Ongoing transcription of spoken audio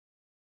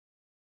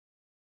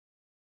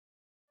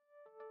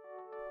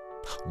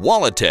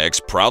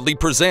Walletex proudly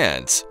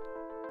presents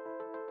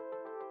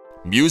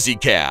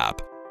MusiCap.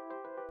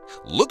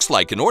 Looks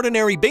like an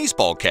ordinary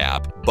baseball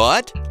cap,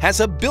 but has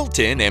a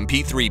built-in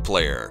MP3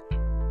 player.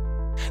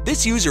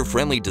 This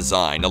user-friendly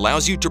design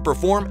allows you to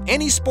perform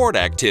any sport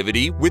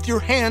activity with your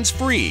hands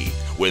free,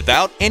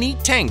 without any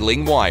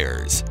tangling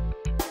wires.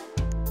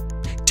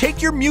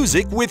 Take your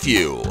music with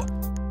you.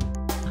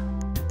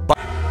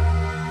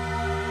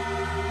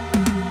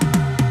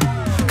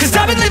 Cause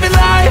I've been living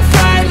life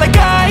right like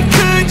I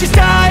could just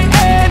die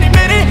any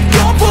minute.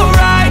 Going for a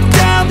ride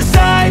down the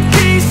side,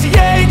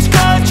 PCH,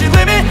 country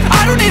limit.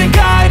 I don't need a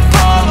guide,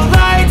 follow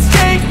lights,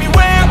 take me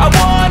where I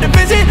wanna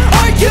visit.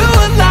 Are you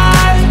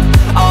alive?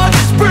 Or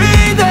just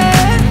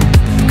breathing?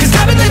 Cause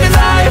I've been living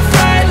life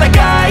right like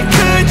I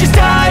could just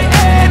die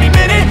any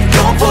minute.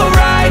 Going for a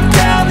ride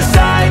down the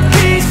side,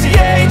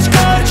 PCH,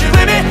 country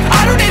limit.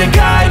 I don't need a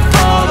guide,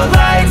 follow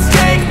lights,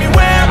 take me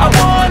where I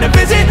wanna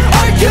visit.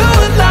 Are you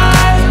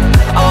alive?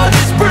 Or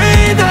just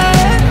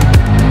breathing?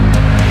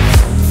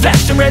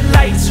 Flashing red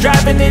lights,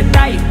 driving at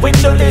night,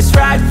 windowless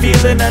ride,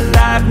 feeling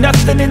alive.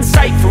 Nothing in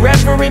sight,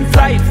 forever in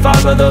flight.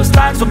 Follow those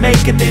lines, we'll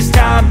make it this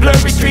time.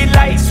 Blurry street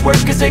lights,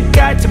 work as a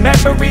guide to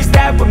memories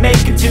that we're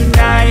making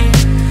tonight.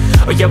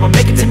 Oh yeah, we'll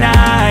make it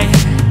tonight.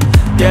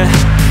 Yeah,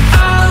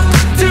 I'll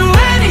do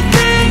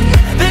anything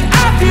that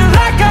I feel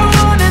like I